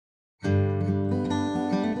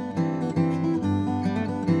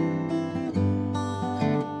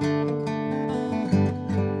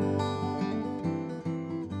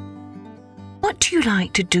would you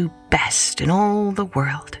like to do best in all the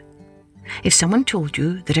world? If someone told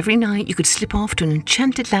you that every night you could slip off to an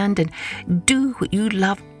enchanted land and do what you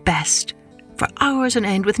love best for hours on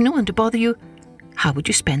end with no one to bother you, how would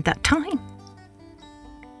you spend that time?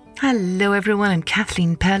 Hello everyone, I'm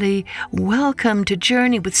Kathleen Pelly. Welcome to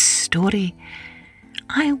Journey with Story.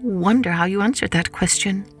 I wonder how you answered that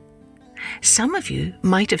question. Some of you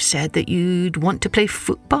might have said that you'd want to play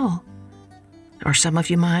football. Or some of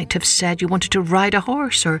you might have said you wanted to ride a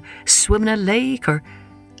horse or swim in a lake or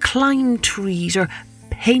climb trees or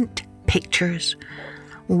paint pictures.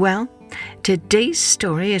 Well, today's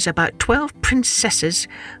story is about 12 princesses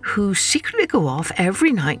who secretly go off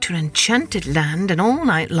every night to an enchanted land, and all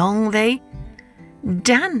night long they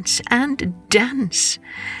dance and dance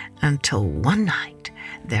until one night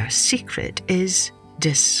their secret is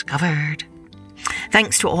discovered.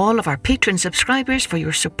 Thanks to all of our Patreon subscribers for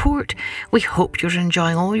your support. We hope you're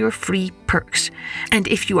enjoying all your free perks. And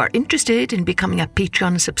if you are interested in becoming a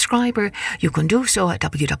Patreon subscriber, you can do so at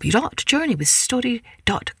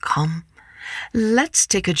www.journeywithstory.com. Let's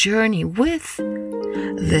take a journey with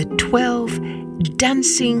the 12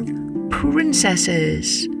 dancing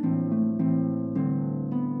princesses.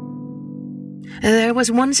 There was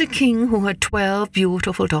once a king who had 12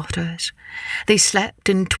 beautiful daughters. They slept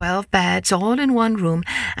in 12 beds, all in one room,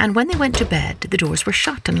 and when they went to bed, the doors were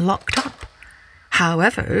shut and locked up.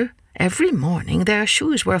 However, every morning their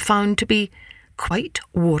shoes were found to be quite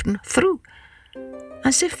worn through,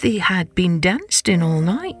 as if they had been danced in all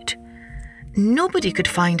night. Nobody could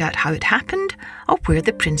find out how it happened or where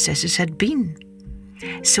the princesses had been.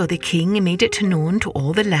 So the king made it known to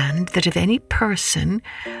all the land that if any person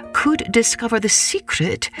could discover the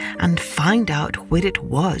secret and find out where it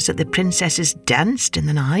was that the princesses danced in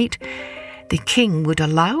the night, the king would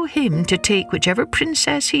allow him to take whichever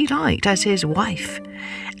princess he liked as his wife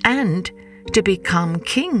and to become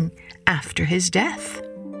king after his death.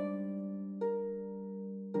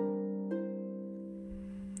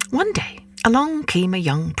 One day, along came a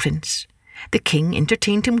young prince. The king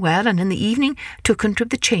entertained him well, and in the evening took him to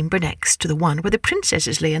the chamber next to the one where the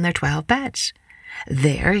princesses lay in their 12 beds.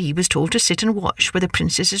 There he was told to sit and watch where the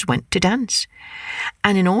princesses went to dance.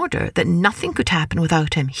 And in order that nothing could happen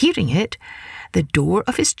without him hearing it, the door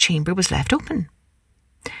of his chamber was left open.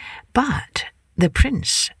 But the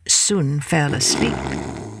prince soon fell asleep.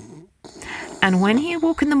 And when he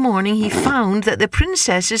awoke in the morning, he found that the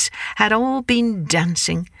princesses had all been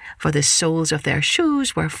dancing, for the soles of their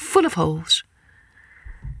shoes were full of holes.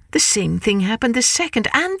 The same thing happened the second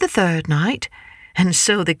and the third night, and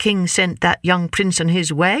so the king sent that young prince on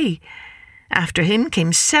his way. After him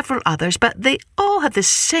came several others, but they all had the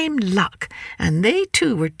same luck, and they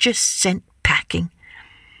too were just sent packing.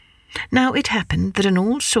 Now it happened that an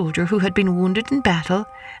old soldier who had been wounded in battle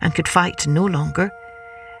and could fight no longer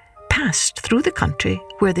passed through the country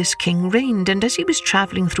where this king reigned, and as he was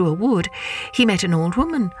travelling through a wood, he met an old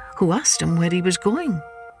woman who asked him where he was going.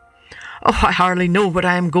 "Oh, I hardly know where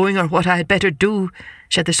I am going or what I had better do,"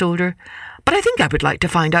 said the soldier, "but I think I would like to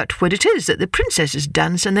find out where it is that the princesses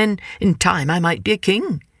dance, and then in time I might be a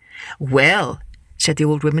king." "Well," said the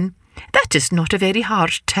old woman, "that is not a very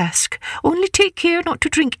hard task. Only take care not to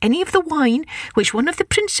drink any of the wine which one of the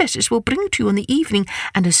princesses will bring to you in the evening,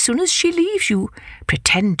 and as soon as she leaves you,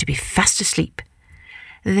 pretend to be fast asleep."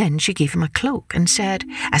 Then she gave him a cloak and said,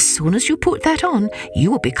 "As soon as you put that on, you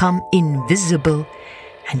will become invisible,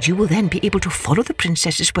 and you will then be able to follow the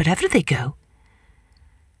princesses wherever they go."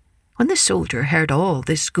 When the soldier heard all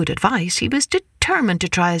this good advice, he was determined to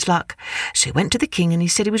try his luck, so he went to the king and he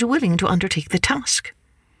said he was willing to undertake the task.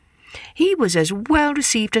 He was as well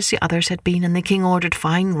received as the others had been, and the king ordered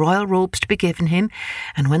fine royal robes to be given him,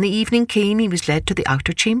 and when the evening came he was led to the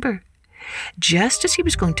outer chamber. Just as he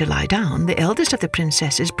was going to lie down, the eldest of the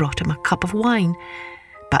princesses brought him a cup of wine,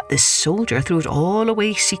 but the soldier threw it all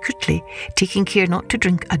away secretly, taking care not to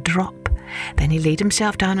drink a drop. Then he laid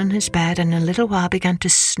himself down on his bed and in a little while began to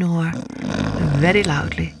snore very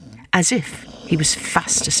loudly, as if he was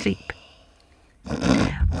fast asleep.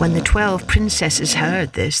 When the 12 princesses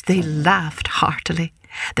heard this, they laughed heartily.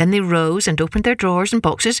 Then they rose and opened their drawers and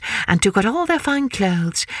boxes and took out all their fine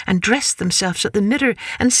clothes and dressed themselves at the mirror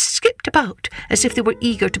and skipped about as if they were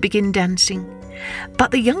eager to begin dancing. But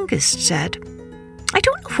the youngest said, "I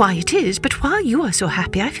don't know why it is, but while you are so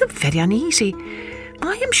happy, I feel very uneasy.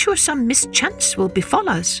 I am sure some mischance will befall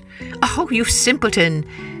us." "Oh, you simpleton,"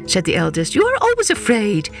 said the eldest, "you are always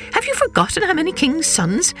afraid. Have you forgotten how many kings'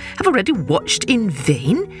 sons have already watched in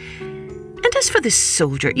vain? And as for this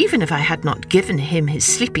soldier, even if I had not given him his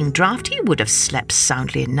sleeping draught, he would have slept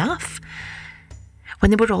soundly enough." When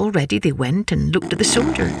they were all ready, they went and looked at the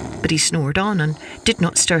soldier, but he snored on and did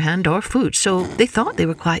not stir hand or foot, so they thought they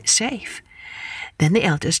were quite safe. Then the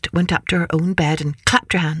eldest went up to her own bed and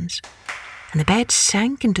clapped her hands, and the bed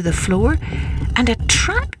sank into the floor, and a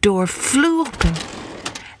trapdoor flew open.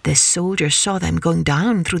 The soldier saw them going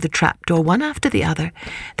down through the trapdoor, one after the other,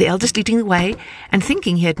 the eldest leading the way, and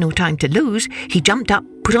thinking he had no time to lose, he jumped up,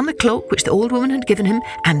 put on the cloak which the old woman had given him,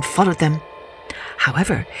 and followed them.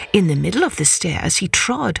 However, in the middle of the stairs he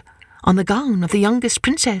trod on the gown of the youngest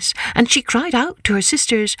princess, and she cried out to her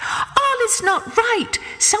sisters, "All is not right!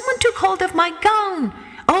 Someone took hold of my gown!"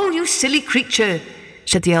 "Oh, you silly creature,"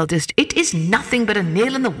 said the eldest, "it is nothing but a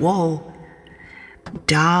nail in the wall."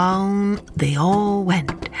 Down they all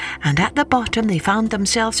went, and at the bottom they found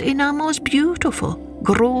themselves in a most beautiful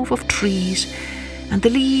grove of trees, and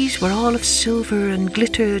the leaves were all of silver and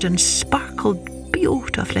glittered and sparkled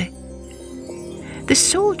beautifully. The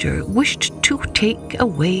soldier wished to take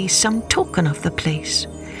away some token of the place,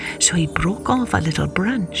 so he broke off a little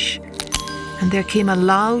branch, and there came a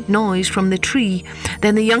loud noise from the tree.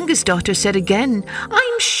 Then the youngest daughter said again,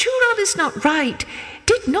 "I'm sure all is not right.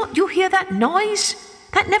 Did not you hear that noise?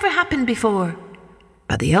 That never happened before."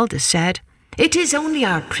 But the eldest said, "It is only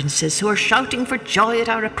our princes who are shouting for joy at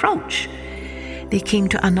our approach." They came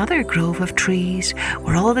to another grove of trees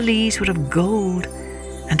where all the leaves were of gold,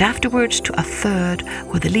 and afterwards to a third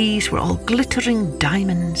where the leaves were all glittering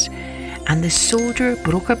diamonds. And the soldier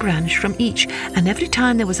broke a branch from each, and every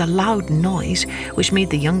time there was a loud noise, which made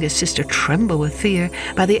the youngest sister tremble with fear,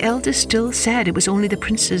 but the eldest still said it was only the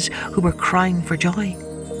princes who were crying for joy.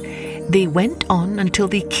 They went on until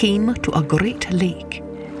they came to a great lake,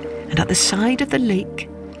 and at the side of the lake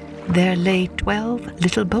there lay 12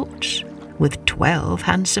 little boats, with 12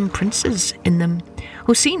 handsome princes in them,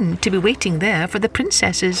 who seemed to be waiting there for the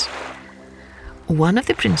princesses. One of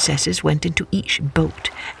the princesses went into each boat,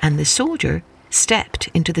 and the soldier stepped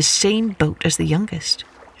into the same boat as the youngest.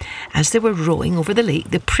 As they were rowing over the lake,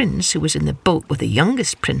 the prince who was in the boat with the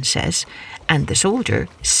youngest princess and the soldier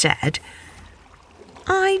said,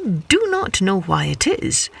 "I do not know why it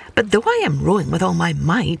is, but though I am rowing with all my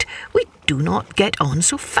might, we do not get on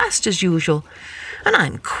so fast as usual, and I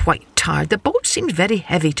am quite tired. The boat seems very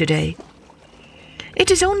heavy today."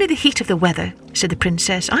 "It is only the heat of the weather," said the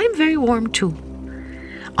princess. "I am very warm too."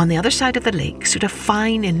 On the other side of the lake stood a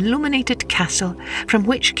fine illuminated castle, from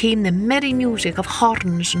which came the merry music of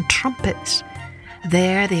horns and trumpets.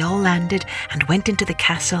 There they all landed and went into the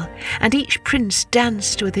castle, and each prince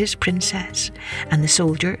danced with his princess, and the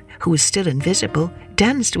soldier, who was still invisible,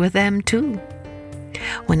 danced with them too.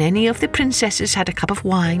 When any of the princesses had a cup of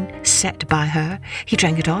wine set by her, he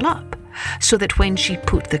drank it all up, so that when she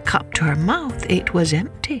put the cup to her mouth it was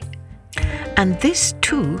empty. And this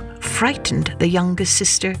too frightened the youngest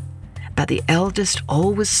sister, but the eldest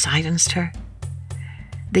always silenced her.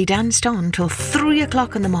 They danced on till 3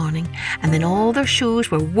 o'clock in the morning, and then all their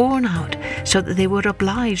shoes were worn out, so that they were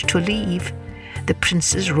obliged to leave. The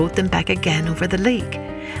princes rowed them back again over the lake,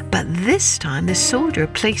 but this time the soldier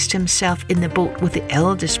placed himself in the boat with the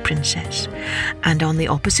eldest princess, and on the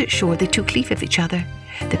opposite shore they took leave of each other,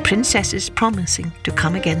 the princesses promising to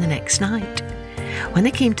come again the next night. When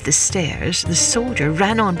they came to the stairs, the soldier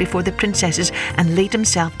ran on before the princesses and laid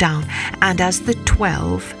himself down, and as the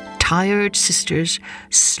 12 tired sisters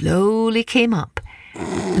slowly came up,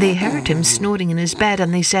 they heard him snoring in his bed,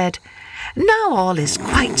 and they said, "Now all is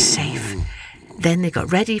quite safe." Then they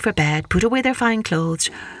got ready for bed, put away their fine clothes,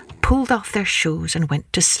 pulled off their shoes, and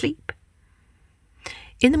went to sleep.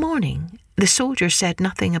 In the morning, the soldier said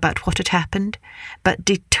nothing about what had happened, but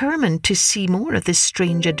determined to see more of this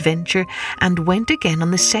strange adventure, and went again on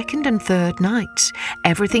the second and third nights.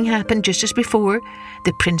 Everything happened just as before.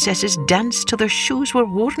 The princesses danced till their shoes were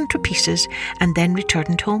worn to pieces, and then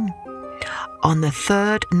returned home. On the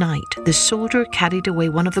third night, the soldier carried away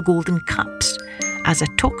one of the golden cups as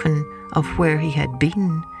a token of where he had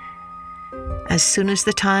been. As soon as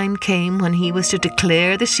the time came when he was to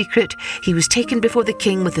declare the secret, he was taken before the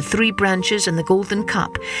king with the 3 branches and the golden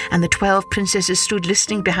cup, and the 12 princesses stood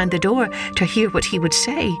listening behind the door to hear what he would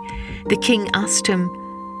say. The king asked him,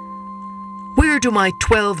 "Where do my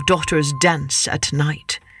 12 daughters dance at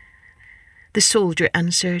night?" The soldier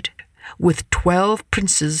answered, "With 12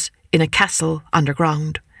 princes in a castle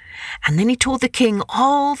underground." And then he told the king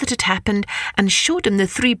all that had happened, and showed him the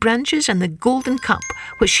 3 branches and the golden cup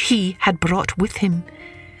which he had brought with him.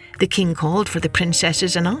 The king called for the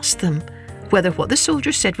princesses and asked them whether what the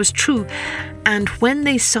soldier said was true, and when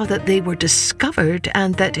they saw that they were discovered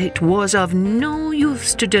and that it was of no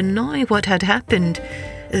use to deny what had happened,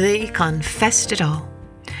 they confessed it all.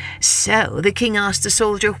 So the king asked the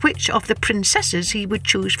soldier which of the princesses he would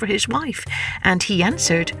choose for his wife, and he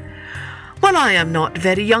answered, "Well, I am not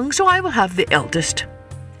very young, so I will have the eldest."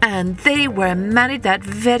 And they were married that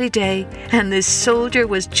very day, and the soldier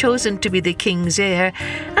was chosen to be the king's heir,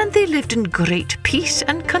 and they lived in great peace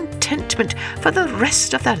and contentment for the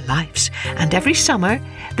rest of their lives. And every summer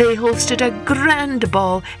they hosted a grand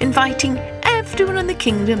ball, inviting everyone in the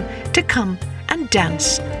kingdom to come and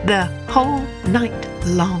dance the whole night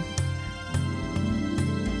long.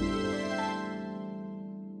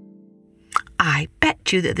 I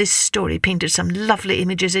bet you that this story painted some lovely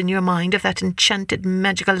images in your mind of that enchanted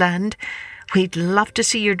magical land. We'd love to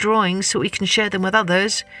see your drawings so we can share them with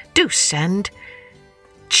others. Do send.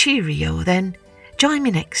 Cheerio then. Join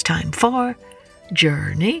me next time for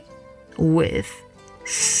Journey with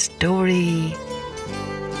Story.